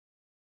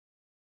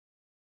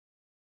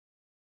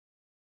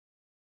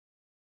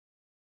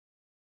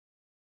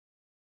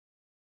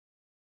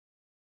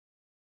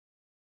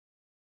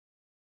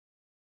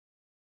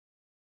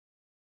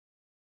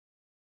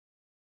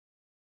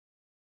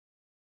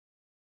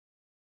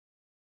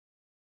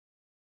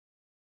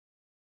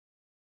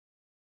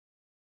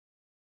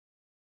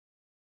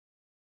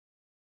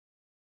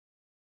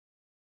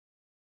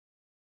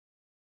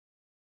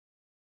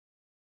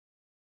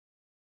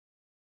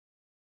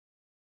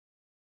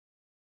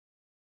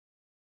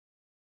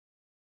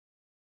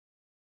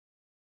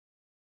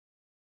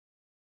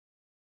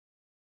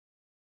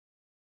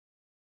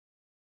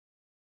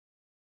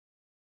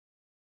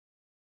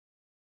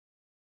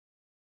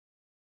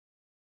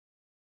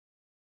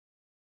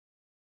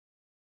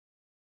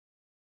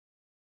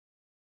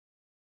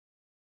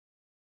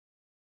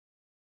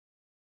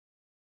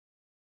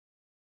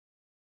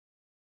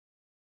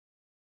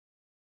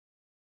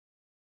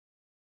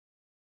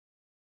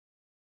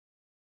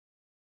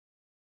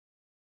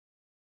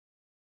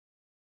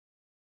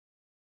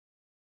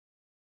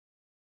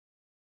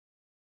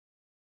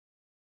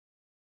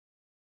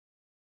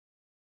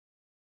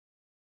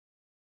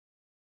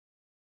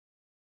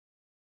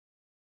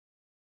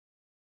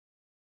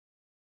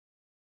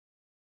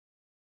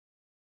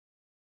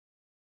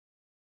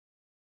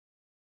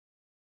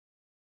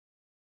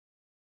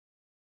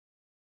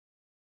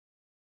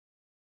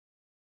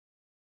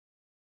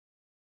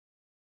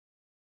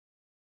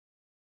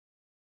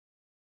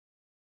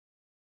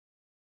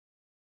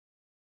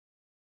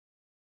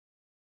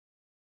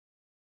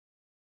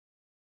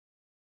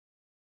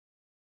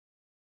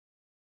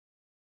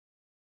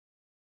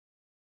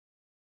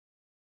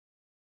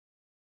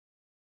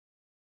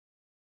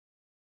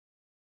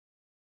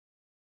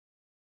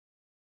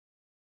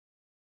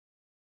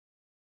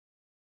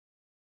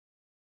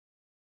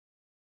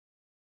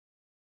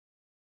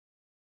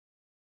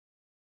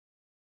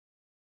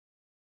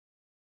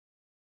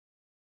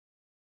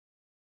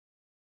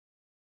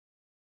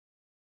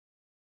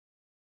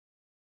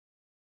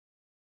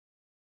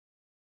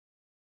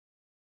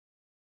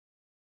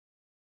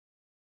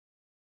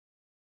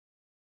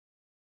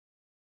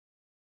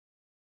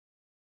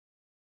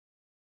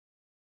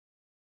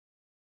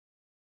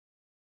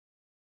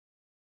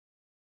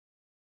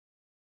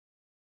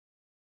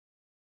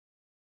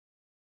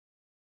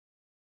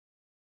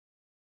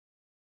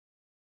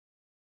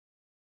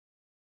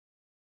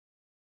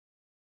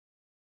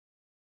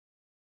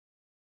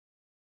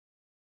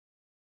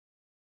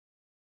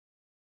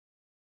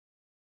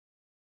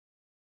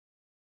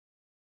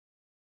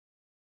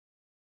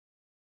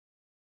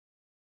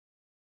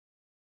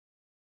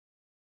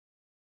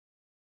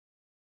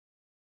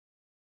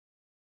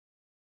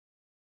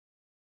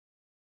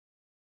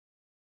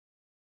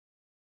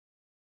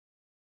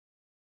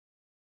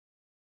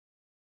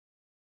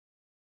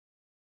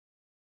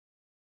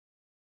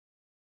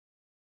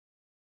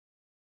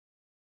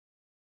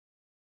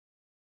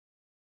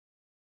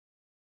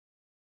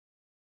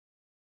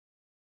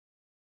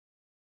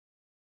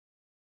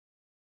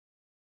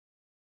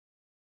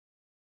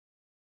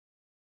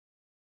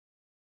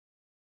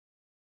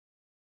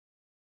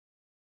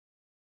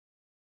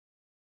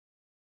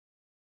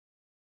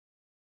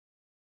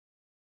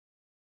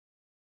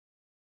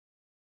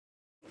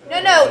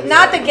No,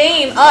 not the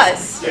game,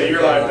 us. Yeah,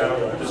 you're live now.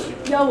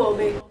 No, will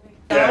be.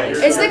 Yeah,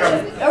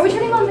 Are we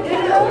turning on the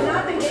video?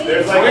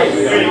 There's like,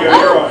 there you go,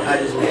 you're on.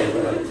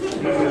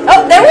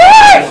 Oh, there we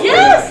are!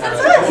 Yes, that's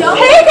us.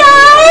 Hey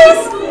guys!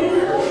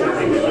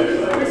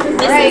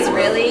 This is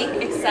really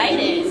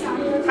exciting.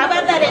 How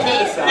about that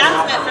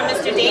announcement from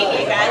Mr.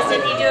 Damien, guys?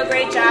 Didn't he do a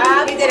great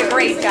job? You did a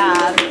great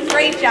job.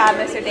 Great job,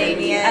 Mr.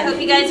 Damien. I hope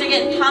you guys are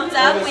getting pumped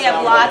up. We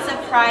have lots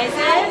of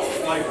prizes.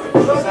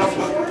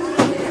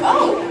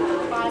 Oh,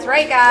 that's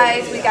right,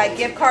 guys. We got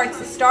gift cards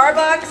to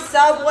Starbucks,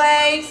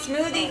 Subway,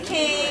 Smoothie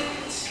King.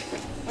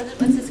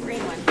 What's this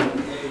green one?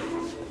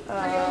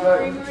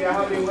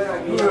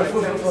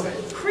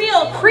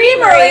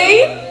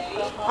 Creamery.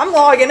 I'm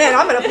logging in.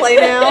 I'm going to play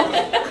now.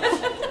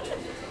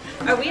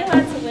 Are we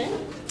allowed to win?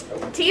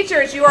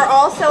 Teachers, you are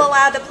also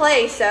allowed to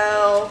play.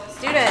 So,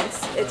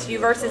 students, it's you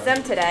versus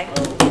them today.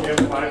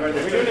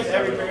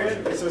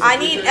 I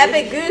need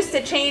Epic Goose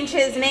to change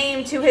his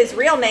name to his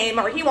real name,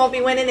 or he won't be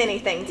winning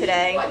anything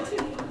today.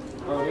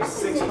 There's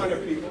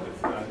 600 people.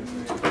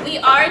 We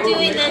are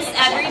doing this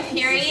every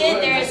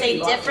period. There is a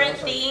different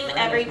theme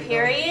every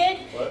period.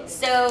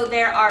 So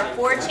there are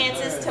 4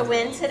 chances to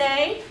win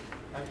today.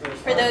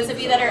 For those of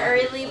you that are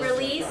early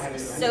release,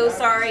 so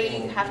sorry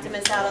you have to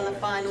miss out on the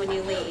fun when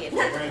you leave.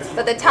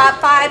 But the top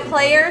 5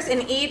 players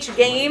in each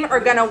game are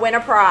going to win a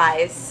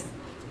prize.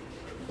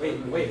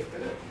 Wait.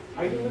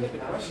 How do you look at the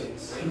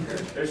questions?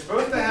 They're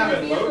supposed to have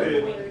it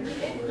loaded.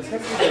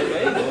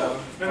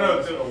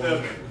 No,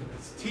 the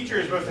teacher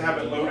is supposed to have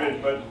it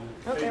loaded, but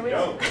they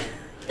don't.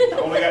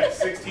 Only got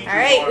 6 teachers. All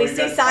right, we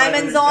see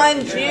Simon's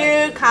on,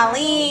 Jude,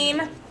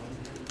 Colleen.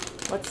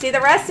 Let's see the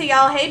rest of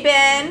y'all. Hey,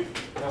 Ben.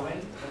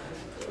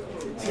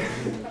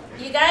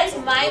 You guys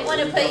might want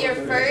to put your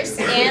first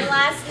and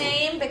last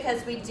name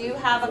because we do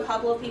have a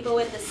couple of people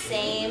with the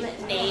same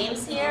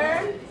names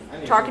here.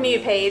 Talking to you,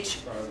 Paige.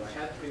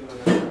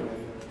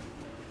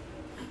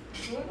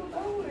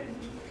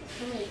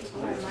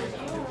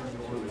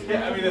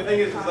 Yeah, I mean the thing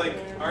is like,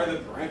 are the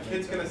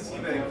kids gonna see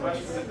the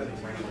questions at the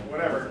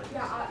whatever?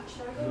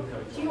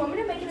 Do you want me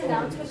to make an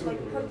announcement so like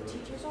put the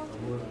teachers on?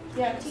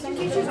 Yeah, The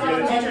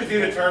teachers need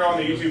to turn on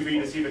the YouTube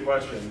feed to see the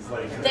questions.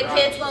 Like The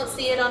kids won't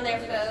see it on their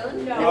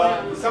phone.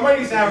 well, somebody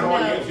needs to have it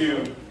on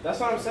YouTube. That's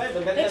what I'm saying.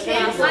 But I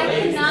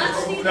cannot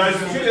see. No,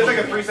 it's like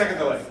a 3-second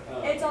delay.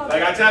 It's on.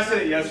 Like I tested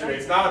it yesterday.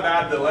 It's not a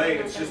bad delay.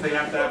 It's just they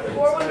have to have it.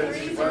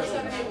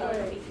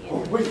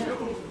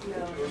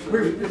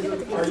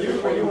 Are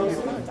you on?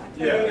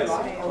 Yeah.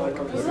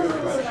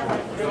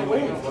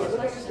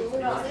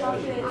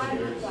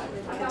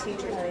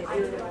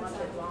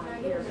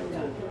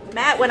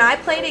 Matt, when I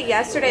played it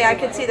yesterday, I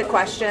could see the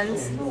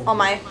questions on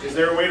my... Is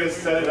there a way to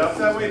set it up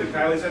that way? Did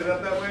Kylie set it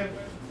up that way?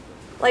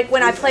 Like,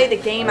 when I play the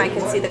game, I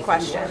can see the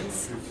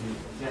questions.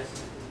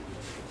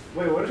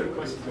 Wait, what are the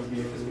questions going to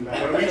be?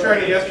 When we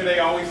tried it yesterday,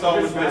 all we saw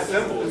was the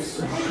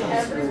symbols.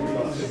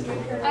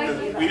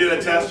 We did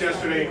a test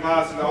yesterday in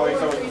class, and all we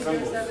saw was the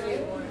symbols.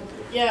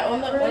 Yeah,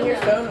 on your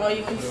phone, all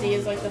you can see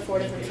is like the 4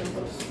 different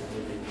symbols.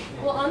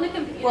 Well, on the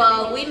computer.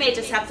 Well, we may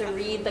just have to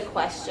read the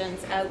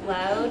questions out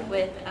loud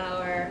with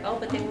our... Oh,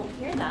 but they won't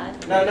hear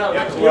that. No.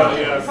 Yeah.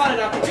 You probably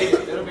not going to read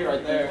it. It'll be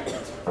right there.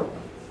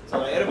 So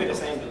like, it'll be the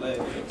same delay.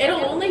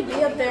 It'll only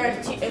be up there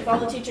if all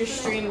the teachers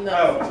stream the...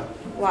 Oh.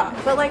 Wow.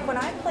 But, like, when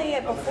I play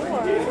it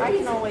before, I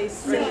can always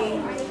see...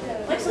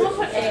 Like someone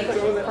put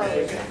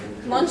egg.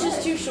 Lunch is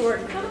too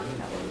short.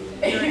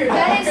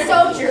 That is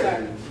so true.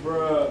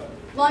 Bruh.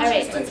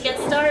 Alright, let's get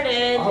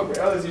started.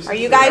 Are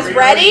you guys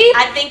ready?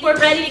 I think we're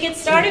ready to get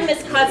started,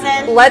 Miss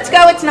Cousin. Let's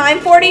go. It's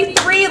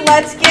 9:43.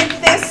 Let's get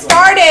this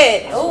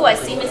started. Oh, I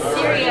see Miss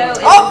Serio is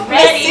Oh, Miss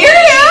ready.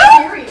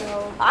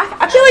 Serio?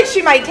 I feel like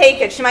she might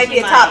take it. She might be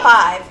a top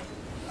 5.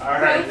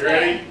 All right, you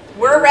ready?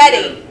 We're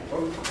ready.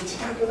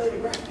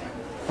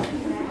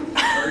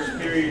 First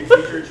period,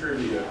 teacher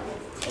trivia.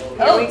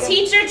 Oh,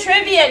 teacher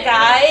trivia,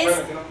 guys.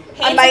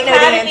 I might know the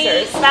Academy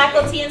answers.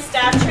 faculty and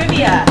staff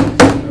trivia.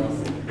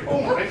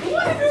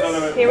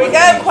 Here we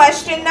go.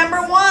 Question number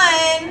 1.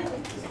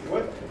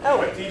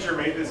 What teacher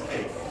made this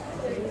cake?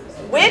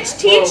 Which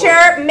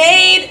teacher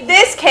made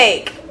this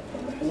cake?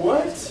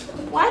 What?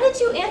 Why did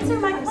you answer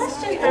my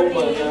question for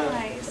me?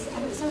 Guys,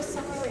 I'm so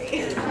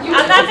sorry.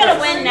 I'm not going to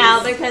win now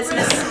because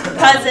Miss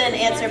Cousin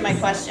answered my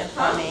question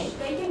for me.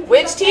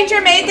 Which teacher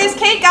made this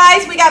cake,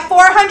 guys? We got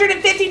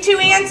 452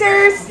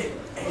 answers.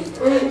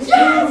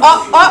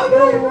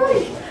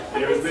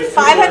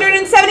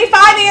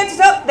 575 answers.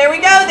 Oh, there we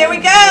go. There we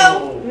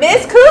go.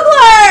 Miss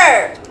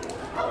Kugler.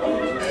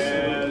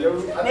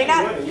 They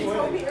not.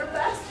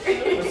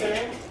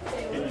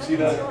 Can you see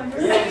that?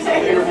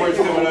 Leaderboard's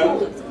coming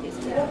up.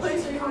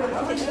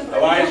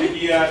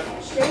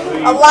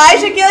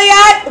 Elijah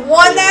Gilead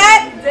won that.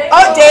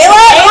 Oh,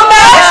 Dayla.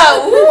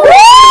 Woo!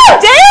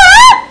 Dayla.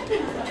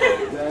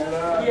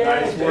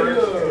 Nice work.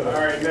 All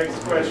right, next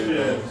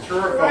question.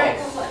 True or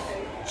false?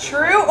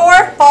 True or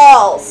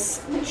false?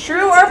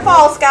 True or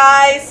false,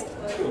 guys?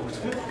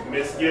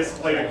 Miss Giss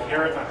played a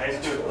carrot in a high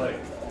school play.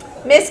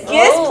 Miss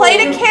Giss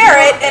played a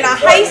carrot in a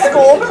high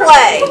school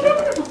play.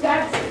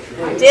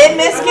 Did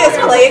Miss Kiss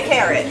play a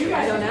carrot?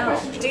 I don't know.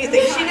 Do you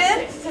think she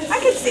did? I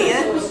could see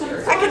it.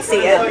 I could see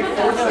it.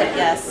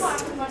 Yes.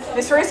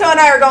 Miss Russo and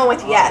I are going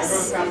with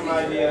yes.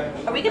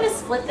 Are we going to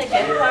split the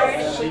gift card?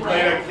 She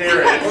played a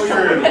carrot. It's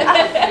true.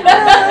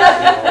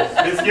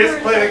 Miss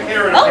Kiss played a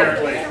carrot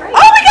apparently. Oh,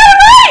 we got it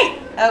right!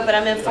 Oh, but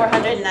I'm in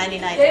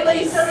 499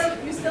 place.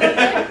 You still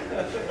okay?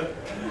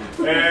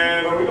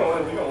 And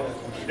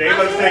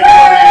Dayla's taking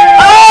one.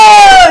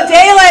 Oh,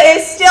 Dayla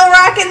is still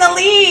rocking the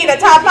lead. A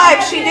top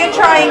 5. She did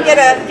try and get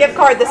a gift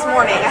card this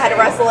morning. I had to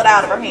wrestle it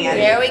out of her hand.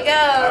 There we go.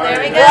 There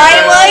we go.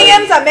 Brian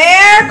Williams,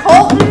 Amer,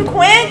 Colton,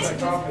 Quint.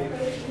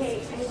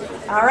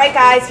 All right,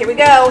 guys, here we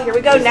go. Here we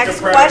go. Next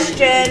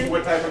question.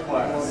 What type of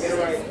class?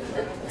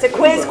 It's a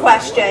quiz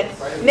question.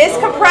 Miss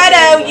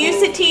Capretto used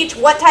to teach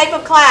what type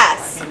of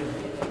class?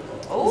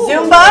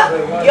 Zumba,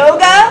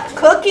 yoga,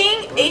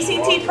 cooking,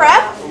 ACT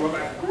prep?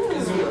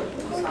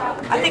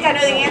 I think I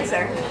know the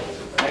answer.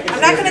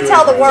 I'm not going to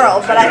tell the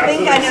world, but I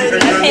think I know the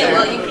answer. Okay,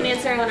 well, you can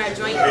answer on our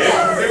joint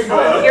quiz.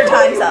 Your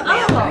time's up,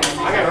 ma'am.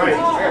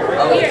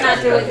 Oh, we are not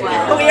doing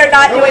well. We are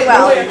not doing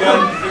well.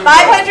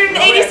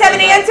 587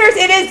 answers.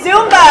 It is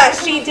Zumba.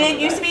 She did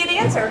used to be a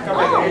dancer.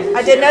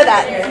 I did know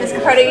that. Miss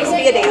Capretto used to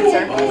be a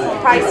dancer.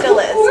 Probably still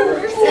is.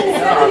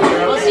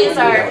 Well, she's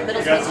our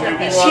middle school cheer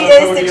coach. She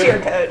is the cheer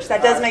coach.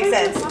 That does make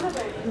sense.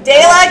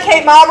 Dayla,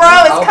 Kate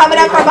Marlborough is coming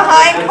up from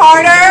behind.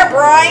 Carter,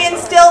 Brian's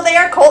still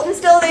there. Colton's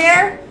still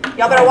there.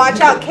 Y'all better watch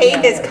out.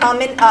 Kate is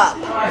coming up.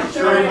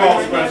 True or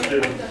false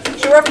question?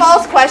 True or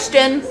false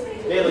question?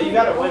 Dayla, you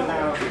gotta win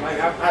now. Like,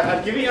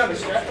 I've given you the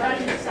strap right?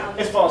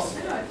 It's false.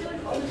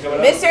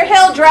 Mr.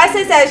 Hill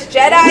dresses as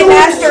Jedi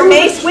Master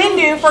Mace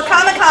Windu for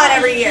Comic-Con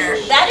every year.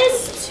 That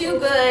is too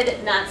good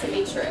not to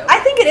be true. I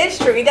think it is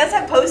true. He does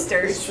have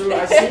posters It's true.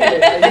 I seen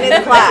it. in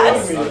his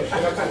class.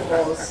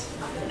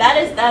 That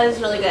is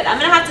really good. I'm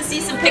going to have to see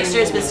some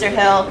pictures, Mr.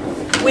 Hill.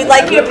 We'd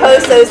like you to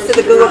post those to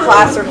the Google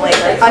Classroom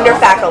later, under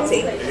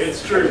faculty.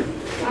 It's true.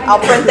 I'll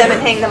print them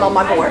and hang them on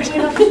my board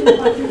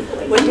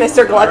with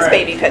Mr. Gluck's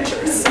baby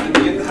pictures.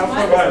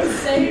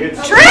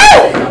 It's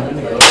True!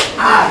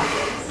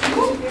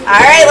 All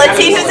right, let's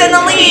see who's in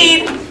the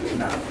lead.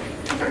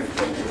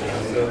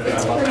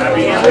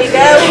 Here we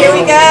go, here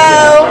we go.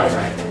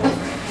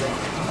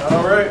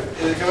 all right.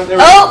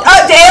 Oh,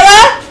 Dayla,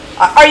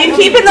 are you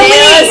keeping the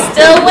Dayla's lead?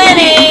 still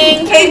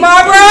winning. Kate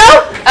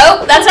Marlborough?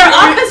 Oh, that's our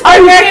office Are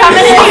worker you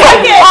coming in.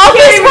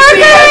 Office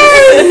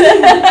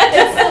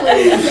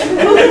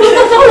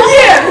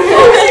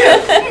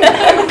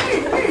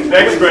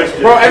Next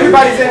question. Bro,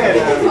 everybody's in.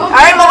 All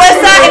right,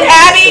 Melissa and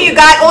Abby, you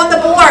got on the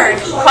board.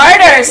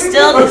 Carter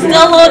still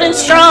holding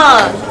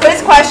strong.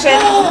 Quiz question.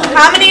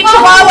 How many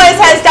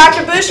Chihuahuas has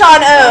Dr.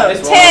 Bouchon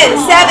owned? 10,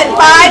 7,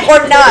 5,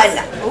 or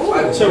none?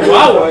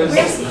 Chihuahuas.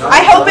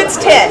 I hope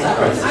it's 10.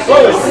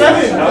 Bro, it's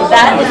 7.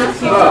 That is a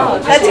cute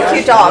dog. That's a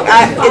cute dog.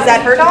 Is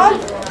that her dog?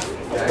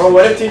 Bro,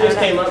 what if he just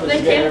came up and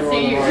just gave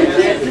everyone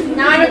one?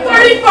 Now I'm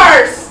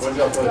 31st.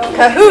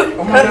 Kahoot.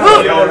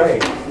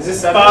 Kahoot. Is this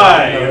 7?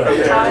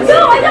 5.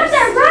 No, I got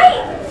that right.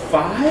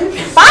 5?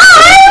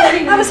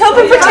 5? I was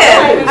hoping for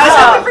 10. I was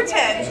hoping for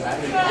 10.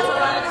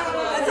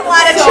 That's a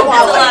lot of That's a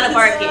lot Chihuahuas. of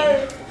barking.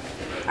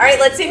 All right,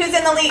 let's see who's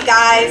in the lead,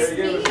 guys.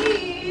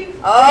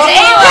 Oh,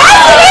 Dayla.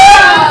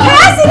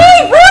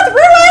 Cassidy, Ruth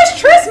Ruish,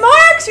 Tris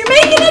Marks, you're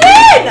making it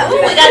in.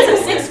 Ooh, we got some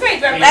 6th grade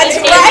That's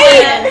representation.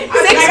 right.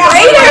 6th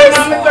graders.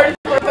 I'm in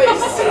 34th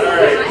place.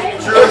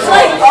 True or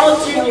false? All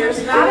juniors.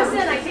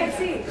 Madison, I can't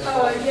see.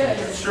 Oh,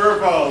 yes. True or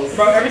false?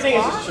 Bro, everything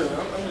is just true.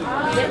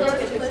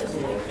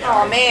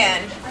 Oh,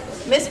 man.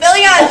 Miss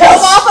Villian dove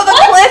off of a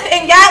cliff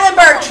in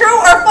Gatlinburg. True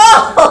or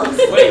false?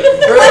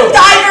 Cliff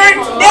diver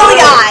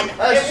Villian.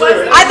 That's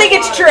true. I think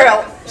it's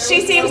true.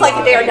 She seems like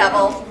a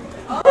daredevil.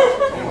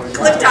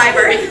 Cliff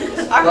diver.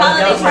 Our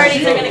holiday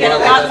parties are going to get a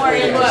lot more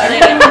into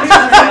it.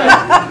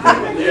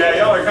 Yeah,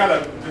 y'all are kind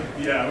of,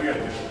 yeah, we got to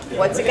do it.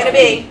 What's it gonna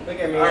be? Look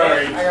at me. All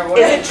right. I got one.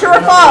 Is it true or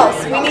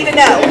false? We need to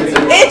know.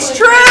 It's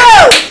true!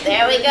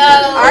 There we go.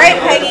 All right,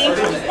 Peggy.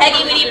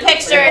 Peggy, we need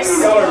pictures.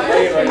 All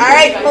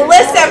right,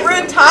 Melissa,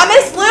 Ruth,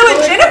 Thomas, Lou,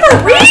 and Jennifer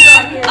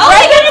Reed. Oh,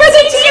 Right we for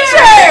the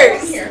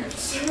teachers.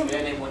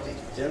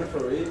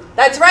 Jennifer Reed.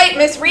 That's right,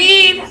 Miss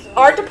Reed,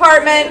 art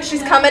department.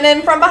 She's coming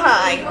in from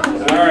behind.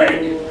 All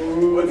right.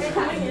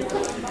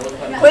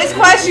 Quiz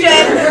question.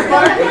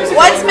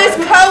 What's Miss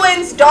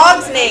Cohen's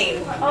dog's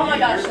name? Oh my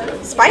gosh.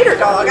 Spider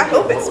Dog. I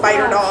hope it's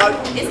Spider Dog.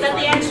 Is that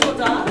the actual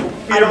dog?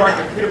 Peter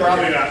Parker. Peter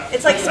Parker. Not.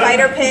 It's like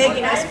Spider Pig,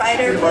 you know,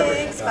 Spider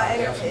Pig.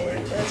 Spider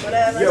Pig does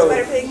whatever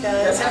Spider Pig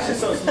does. That's actually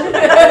so smart.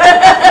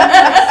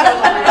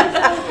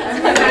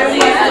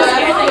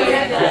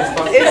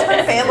 It's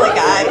from Family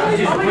Guy.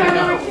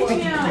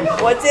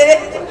 What's it?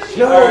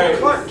 No, All right.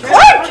 Clark Kent.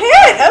 Clark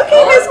Kent.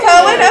 Okay, Miss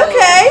Cohen.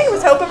 Okay.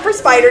 Was hoping for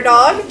Spider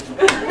Dog.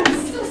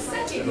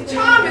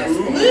 Thomas,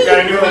 Got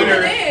a new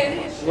leader.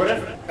 What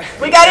if?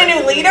 We got a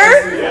new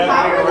leader. Yeah.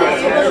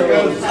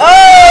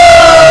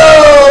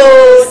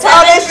 Oh!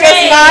 Thomas just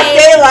grade. knocked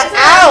Dayla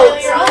out.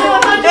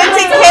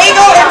 Vincent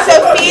Cagle and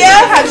Sophia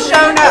have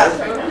shown up.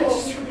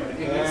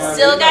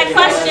 Still got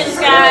questions,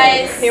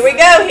 guys. Here we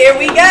go. Here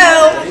we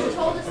go.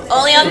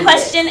 on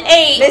question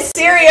 8. Miss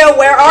Serio,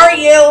 where are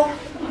you?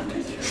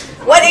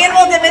 What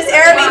animal did Miss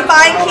Araby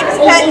find keeps a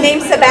pet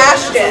named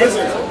Sebastian?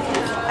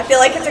 I feel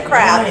like it's a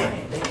crab.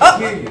 Oh,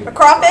 a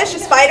crawfish, a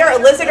spider, a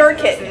lizard, or a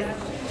kitten?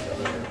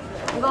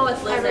 I'm going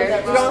with lizard.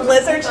 You're going with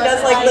lizard? She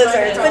does like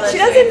lizards, but she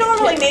doesn't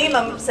normally name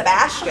him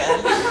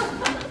Sebastian.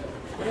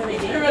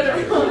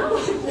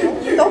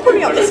 Don't put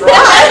me on the spot.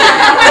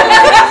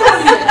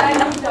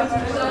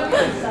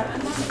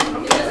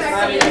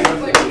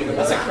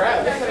 That's a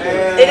crab.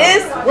 It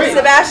is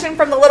Sebastian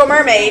from The Little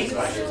Mermaid.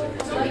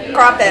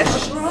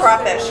 Crawfish.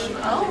 Crawfish.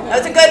 That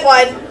was a good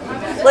one.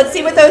 Let's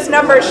see what those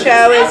numbers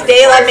show as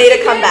Dayla made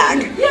a comeback.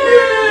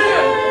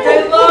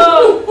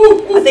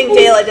 I think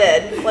Dayla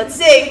did. Let's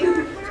see.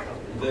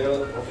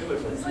 Dayla,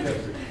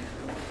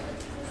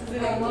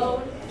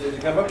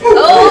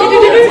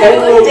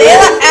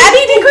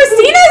 Abby and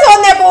Christina's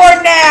on their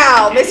board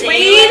now. Miss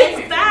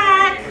Reed.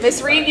 Back.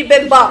 Miss Reed, you've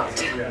been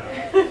bumped.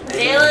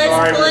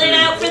 Dayla's pulling it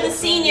out for the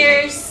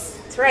seniors.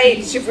 That's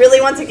right. She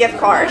really wants a gift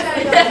card.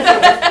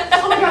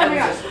 Oh my god, oh my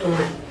gosh.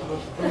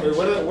 Wait,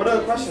 what are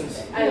the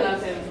questions? I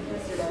love him.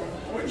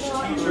 Which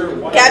teacher?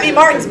 Gabby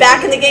Martin's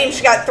back in the game.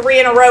 She got 3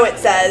 in a row, it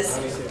says.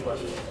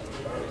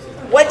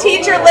 What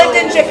teacher lived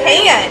in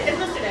Japan?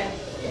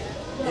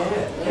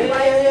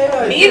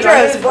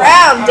 Medros,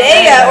 Brown,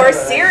 Daya, or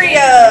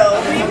Sirio?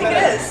 Who do you think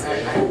it is?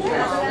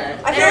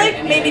 I feel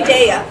like maybe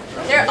Daya.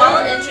 They're all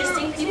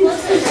interesting people,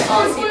 so they're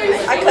all super.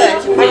 I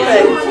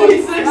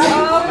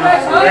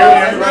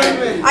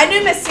I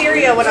knew Miss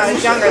Sirio when I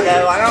was younger,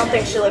 though. I don't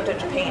think she lived in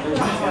Japan. I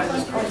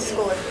went to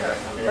school with her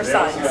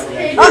sons.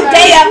 Oh,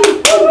 Daya!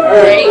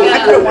 There you go. I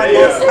could have won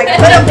this. I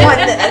could have won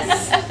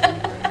this.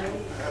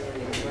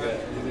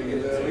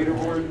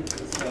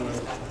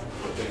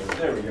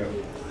 There we go.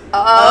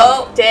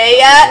 Oh,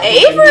 Daya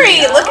Avery.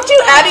 Look at you,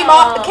 Abby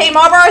K.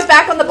 Marlborough's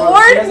back on the She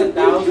board. has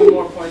 1,000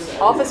 more points than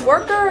Office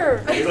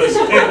worker.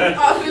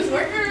 Office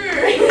worker.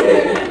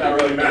 Not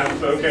really math,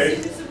 but okay.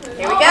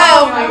 Here we Oh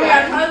go. my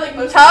god, probably like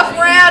most Tough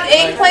round.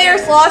 8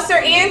 players lost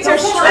their answer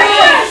streak.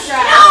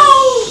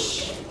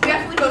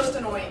 Definitely most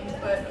annoying,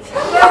 but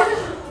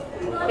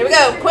Here we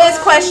go. Quiz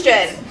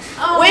question.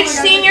 Which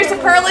senior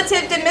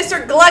superlative did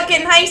Mr. Gluck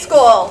get in high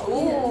school?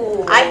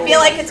 Ooh. I feel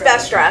like it's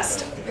best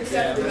dressed.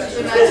 except for the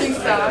matching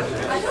stock.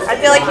 I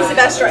feel like he's the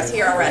best dressed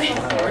here already. He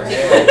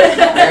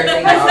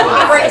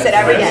brings it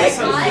every day. He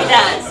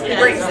does. He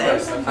brings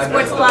it.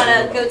 Sports a lot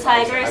of Go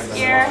Tigers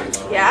gear.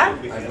 Yeah?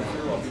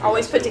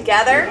 Always put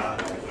together.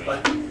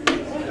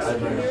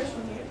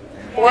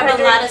 We have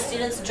a lot of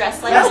students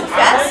dressed like Oh, this.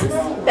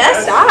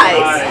 best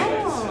eyes.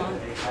 Oh.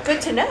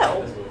 Good to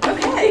know.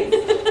 Okay.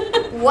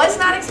 Was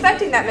not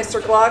expecting that,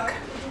 Mr. Gluck.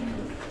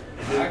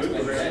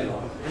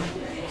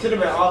 Should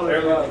have been all the way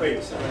up.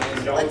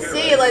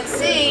 Let's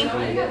see.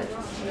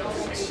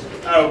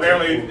 Oh,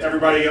 apparently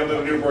everybody on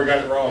the new board got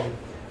it wrong.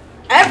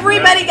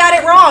 Everybody got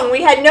it wrong.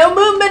 We had no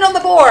movement on the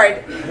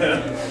board.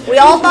 We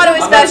all thought it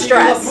was best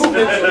dress.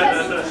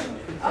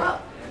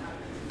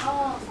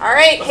 All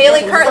right,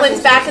 Haley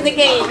Kirtland's back in the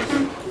game.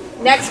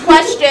 Next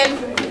question.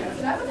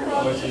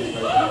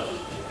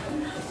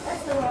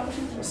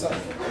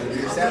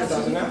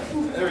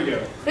 There we go.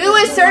 Who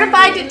is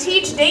certified to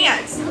teach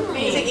dance?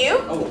 Is it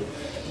you?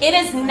 It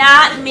is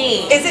not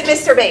me. Is it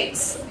Mr.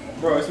 Bates?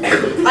 Bro, it's me.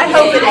 I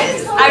hope it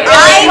is. I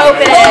really hope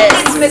it is.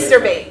 It's Mr.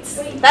 Bates.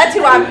 That's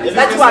who I'm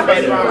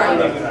voting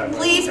for.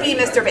 Please be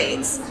Mr.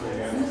 Bates.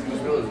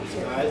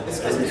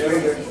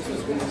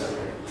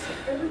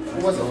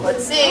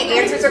 Let's see.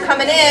 Answers are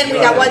coming in. We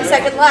got 1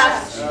 second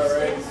left.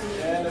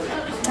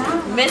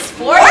 Miss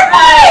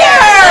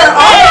Fortfire.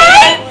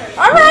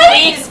 All right.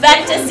 We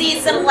expect to see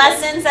some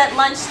lessons at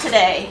lunch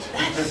today.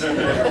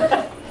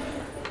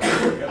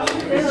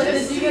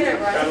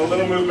 Got a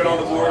little movement on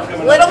the board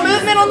coming Little up.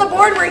 movement on the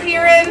board we're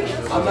hearing.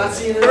 I'm not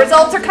seeing The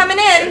results are coming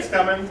in. It's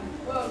coming.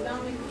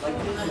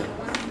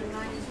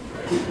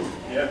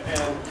 Yep,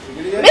 and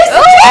Missed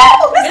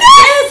it!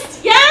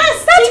 Missed!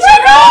 Yes! That's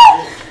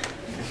right!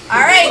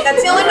 All right,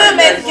 that's the only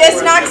movement.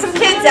 Just knocked some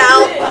kids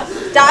out.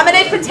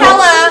 Dominic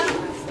Patella,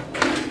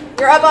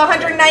 you're up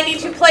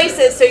 192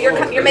 places, so you're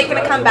making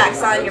a comeback,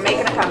 son. You're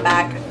making a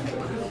comeback.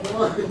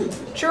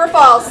 True or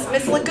false?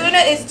 Miss Laguna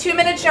is 2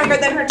 minutes younger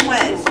than her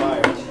twin.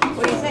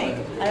 What do you think?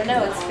 I don't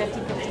know, it's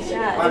 50-50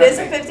 shot. It is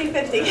a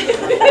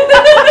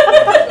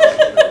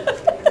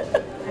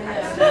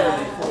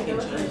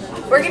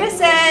 50-50. We're going to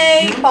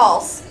say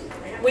false.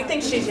 We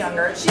think she's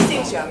younger. She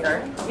seems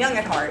younger. Young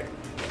at heart.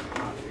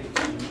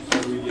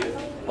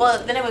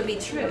 Well, then it would be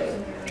true.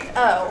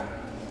 Oh.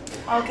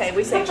 Okay,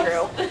 we say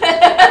true.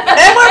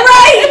 And we're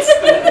right!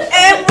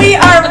 And we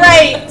are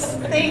right.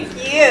 Thank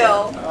you.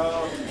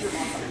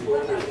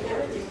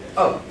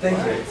 Oh, thank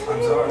you.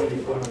 I'm sorry.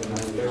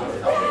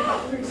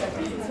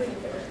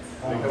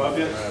 come up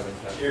yet?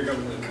 Here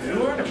comes the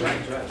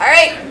All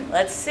right,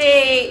 let's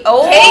see.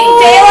 Oh.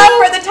 Kate Dayla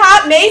for the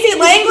top. Maisie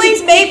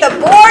Langley's made the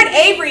board.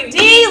 Avery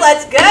D,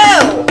 let's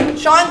go.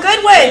 Sean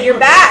Goodwin, you're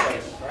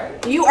back.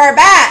 You are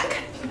back.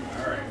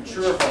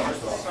 True or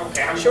false?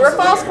 Okay. True or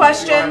false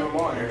question.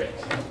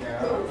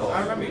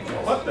 I remember.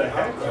 What the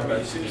heck?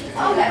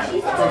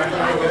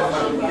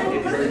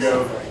 Here we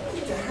go.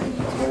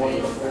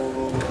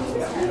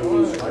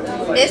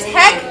 Miss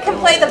Heck can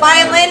play the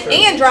violin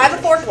and drive a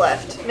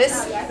forklift.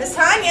 Miss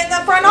Tanya in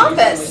the front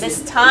office.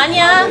 Miss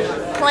Tanya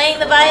playing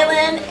the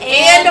violin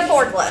And a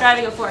forklift.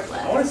 driving a forklift.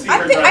 I want to see I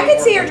her think I could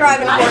see her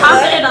driving a I'm forklift.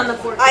 confident on the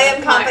forklift. I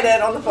am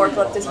confident on the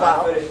forklift as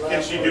well.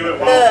 Can she do it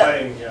while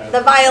playing? Yeah.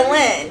 The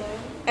violin.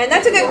 And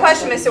that's a good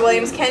question, Mr.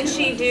 Williams. Can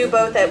she do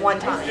both at one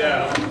time?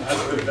 Yeah,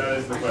 that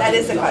is the question. That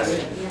is the question.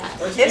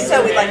 If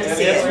so, we'd like to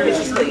see it.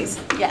 Could you please?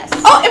 Yes.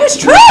 Oh, it was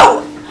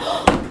true!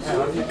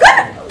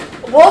 Good.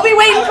 We'll be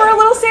waiting for a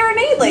little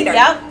serenade later.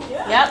 Yep.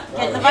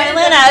 Getting the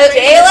violin out.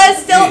 Jayla's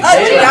still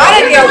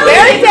Gianna, your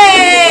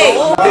birthday!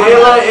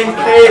 Dayla and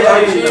Kate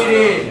are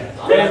cheating.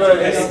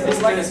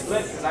 It's like a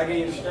split because I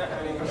gave you the strap.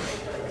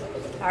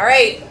 All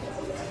right.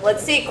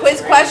 Let's see.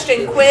 Quiz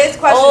question.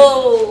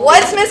 Oh.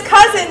 What's Miss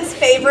Cousins'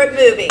 favorite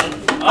movie?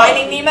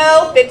 Finding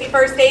Nemo, 50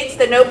 First Dates,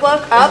 The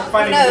Notebook, Up, who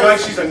I feel like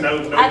knows? she's a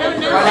no. I don't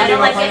know. I don't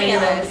like any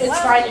of those. It's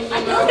Finding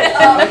Nemo.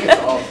 I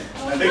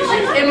think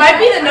she's. It might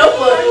be The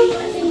Notebook.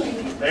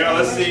 Hang on,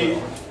 let's see.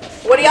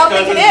 What do y'all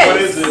think it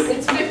What is? is it?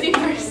 It's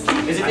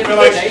 51st. Is it I feel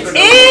like she's a no.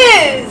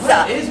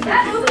 Is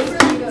That movie's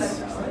really good.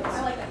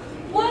 I like that.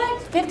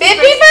 What?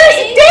 51st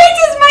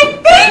Dates is my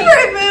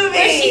favorite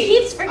Where she movie.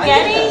 keeps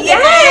forgetting.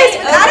 Yes,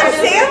 with Adam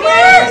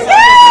Sandler.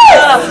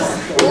 Yes.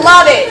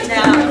 Love it.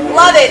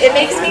 Love it. It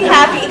makes me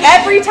happy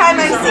every time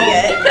I see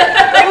it.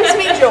 Brings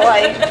me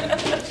joy.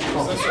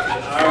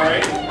 All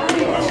right.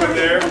 Over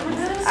there.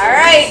 All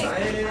right.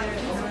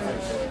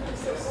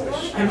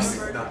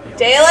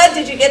 Dayla,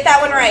 did you get that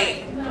one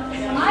right?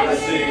 I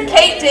did.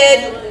 Kate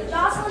did.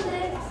 Jocelyn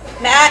did.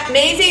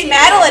 Maisie,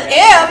 Madeline,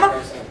 M.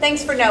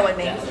 Thanks for knowing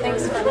me.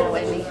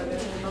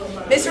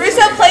 Miss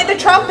Russo played the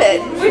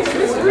trumpet.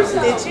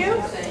 Did you?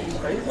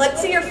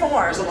 Let's see your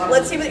form.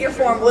 Let's see what your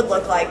form would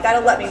look like.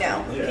 That'll let me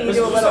know. Can you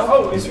do a little?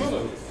 Oh, it's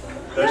Hulu.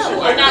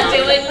 We're not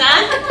doing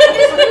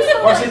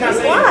that. Or she's not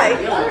saying Why?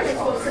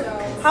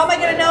 How am I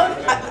going to know?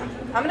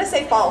 I'm going to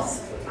say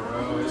false.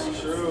 Oh,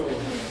 it's true.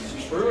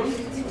 It's true.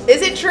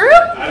 Is it true?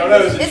 I don't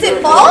know. Is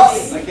it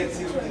false? I can't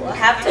see. We'll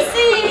have to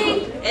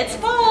see. It's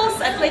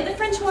false. I played the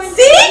French horn.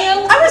 See?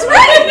 I was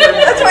right.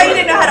 That's why you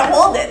didn't know how to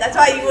hold it. That's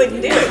why you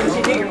wouldn't do it, because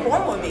you knew your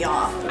form would be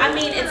off. I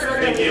mean, it's I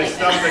think literally you like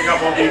stumped a that.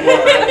 couple of people.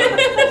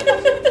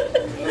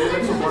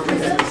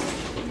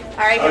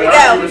 All right, here we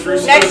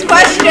go. Next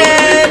question.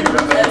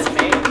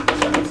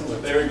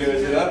 There we go.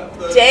 Is it up?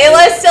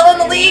 Dayla's still in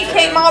the lead.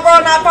 Kate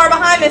Marlborough not far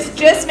behind. Miss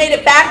just made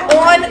it back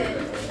on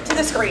to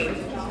the screen.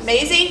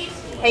 Maisie,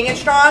 hanging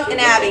strong, and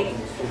Abby.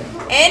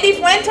 Andy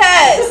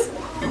Fuentes,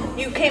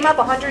 you came up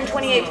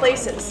 128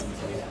 places.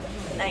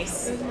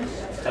 Nice.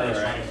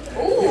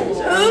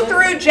 Who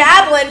threw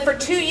javelin for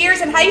 2 years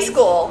in high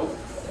school?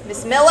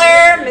 Miss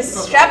Miller,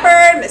 Miss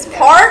Shepard, Miss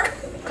Park,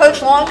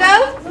 Coach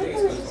Longo?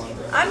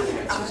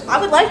 I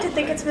would like to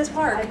think it's Miss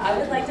Park. I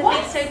would like to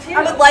think so too.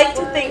 I would like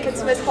to think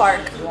it's Miss Park.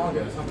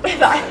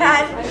 If I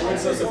had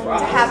to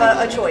have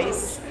a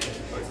choice.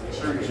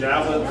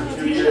 Javelin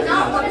for 2 years.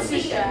 Not want to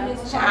see that.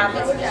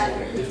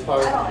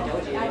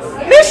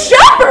 Miss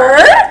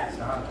Shepard?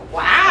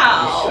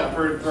 Wow.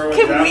 Shepherd throwing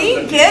Can javelins we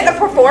at get a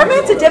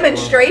performance, a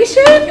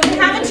demonstration? Can we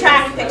have a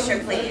track picture,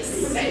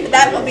 please?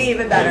 That would be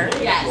even better.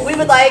 Yes. We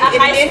would like A an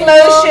high in school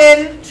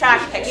motion.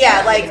 track picture.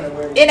 Yeah, like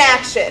in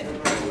action.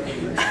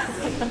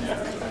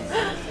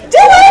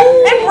 Dylan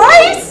and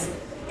Bryce,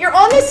 you're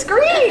on the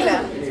screen.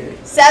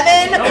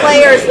 7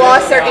 players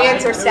lost their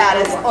answer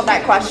status on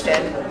that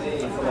question.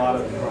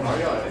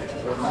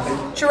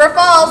 True or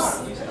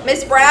false?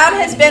 Miss Brown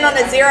has been on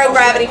a zero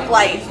gravity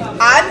flight.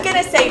 I'm going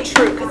to say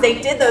true because they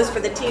did those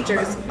for the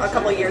teachers a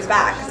couple of years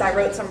back because I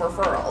wrote some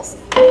referrals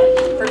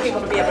for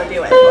people to be able to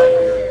do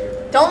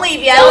it. Don't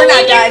leave yet. We're Don't not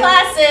leave your done.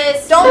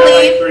 classes. Don't Like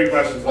leave. 3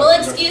 questions We'll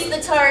left. excuse the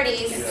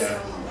tardies.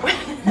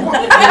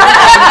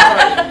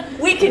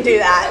 We can do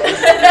that.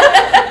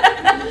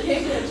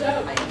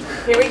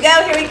 Here we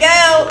go. Here we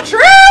go.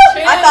 True.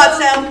 I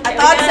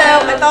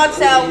thought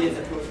so.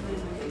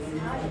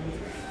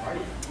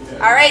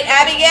 All right,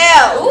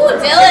 Abigail. Ooh,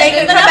 Dylan, Make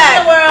it moving come up back.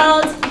 in the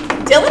world.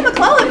 Dylan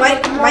McClellan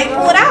might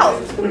pull it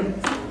out.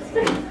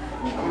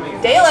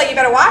 Dayla, you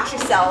better watch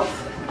yourself.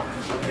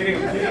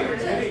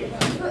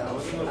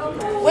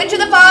 Which of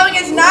the following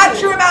is not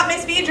true about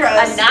Miss A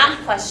Vidros? not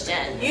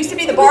question. Used to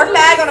be the barf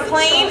bag on a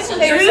plane. Used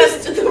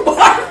the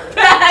barf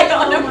bag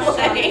on a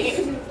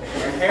plane.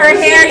 Her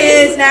hair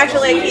is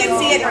naturally, I can't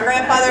see it. Her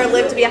grandfather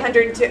lived to be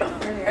 102.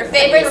 Her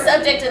favorite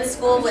subject in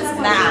school was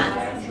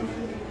math.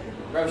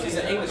 Bro, she's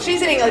an English.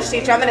 She's an English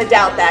teacher. I'm going to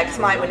doubt that because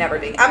mine would never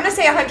be. I'm going to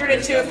say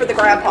 102 for the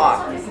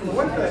grandpa.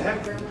 What the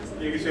heck?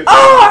 You can see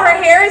Oh, her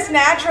hair is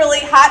naturally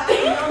hot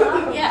pink.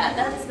 Yeah,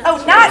 that's not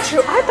Oh, not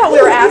true. I thought we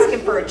were asking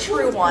for a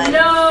true one. No.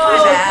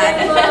 My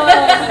bad.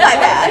 My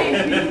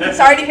bad.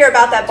 Sorry to hear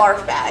about that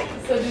barf bag.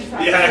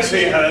 Yeah,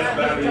 actually, that's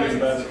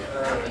bad.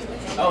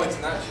 Oh, it's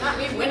not. Not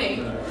me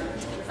winning.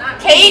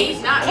 Kate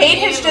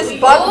has just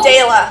bumped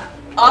Dayla.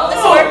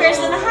 Office workers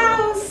in the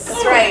house.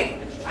 That's right.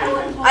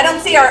 I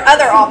don't see our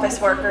other office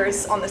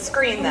workers on the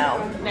screen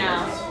though.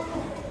 No.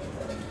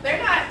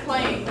 They're not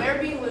playing. They're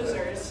being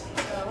losers.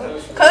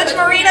 Coach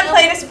Marina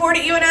played a sport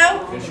at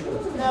UNO?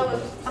 No.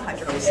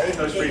 100%.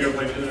 Coach Marina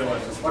played in the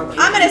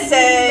I'm going to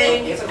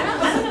say I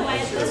don't know why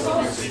it's this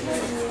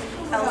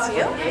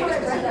LSU?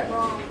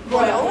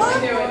 Loyola?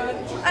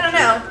 I don't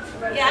know.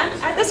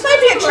 Yeah. This might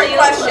be a trick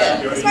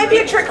question. This might be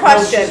a trick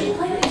question.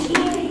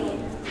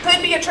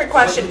 Could be a trick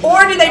question.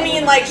 Or do they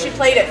mean like she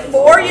played it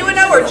for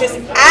UNO or just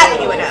at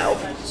UNO?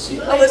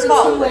 Oh, this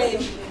fall. This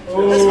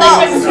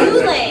fall.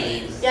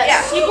 Kool-Aid.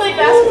 Yeah. She played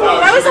basketball.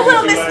 That was a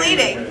little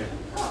misleading.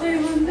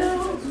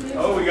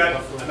 Oh, we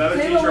got another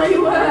teacher on the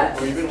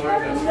board. We've been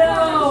learning.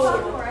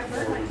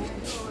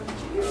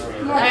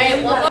 All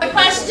right, one more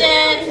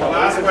question. The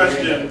last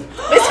question.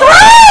 Miss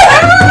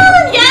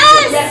Corral!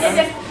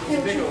 Yes.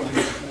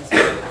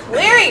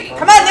 Larry,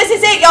 come on, this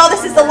is it, y'all.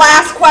 This is the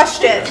last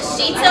question.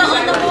 Sheeta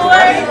on the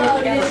board.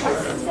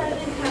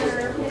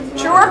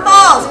 True or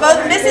false?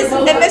 Both Mrs.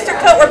 and Mr.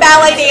 Coat were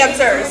ballet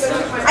dancers.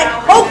 I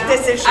hope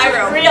this is true.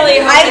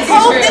 I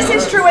hope this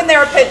is true, and there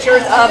are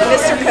pictures of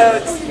Mr.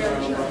 Coates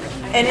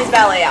in his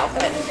ballet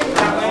outfit.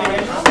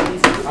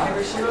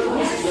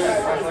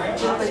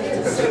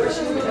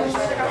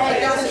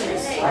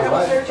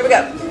 Here we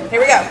go. Here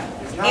we go.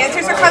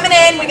 Answers are coming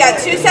in. We got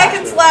 2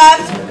 seconds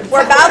left.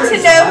 We're about to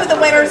know who the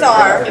winners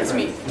are. It's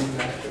me.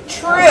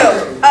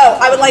 True. Oh,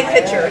 I would like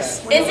pictures.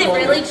 Is it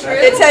really true?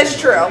 It says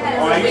true.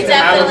 We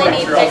definitely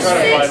need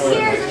pictures.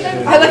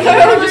 I like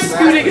how I'm just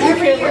scooting in the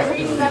camera.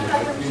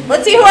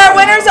 Let's see who our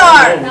winners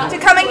are to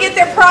come and get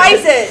their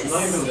prizes.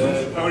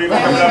 Nobody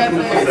coming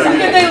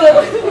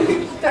up.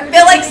 I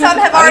feel like some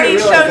have already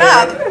shown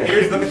up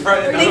Here's the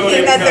prize.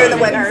 thinking that they're the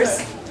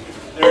winners.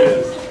 There it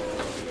is.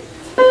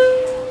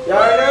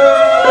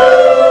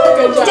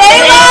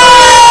 Dayla!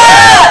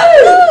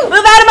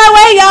 Move out of my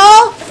way,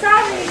 y'all.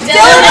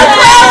 Dylan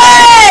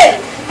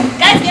McClellan!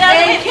 Guys, get out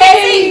of the way.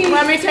 Katie,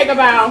 let me take a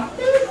bow.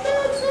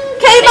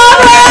 Kay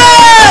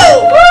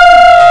Bobro!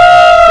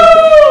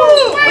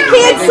 We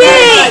can't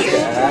see.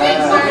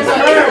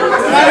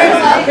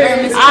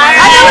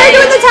 I know we're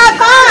doing the top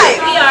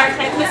 5. We are.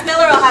 Miss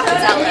Miller will have to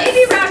tell us.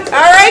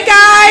 All right,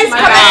 guys,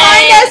 come and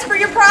find us for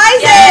your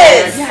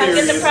prizes. Come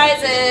get the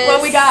prizes.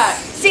 What we got?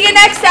 See you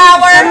next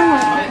hour.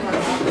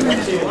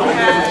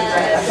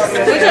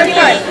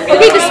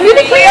 Okay, the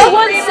smoothie creator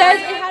one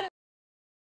says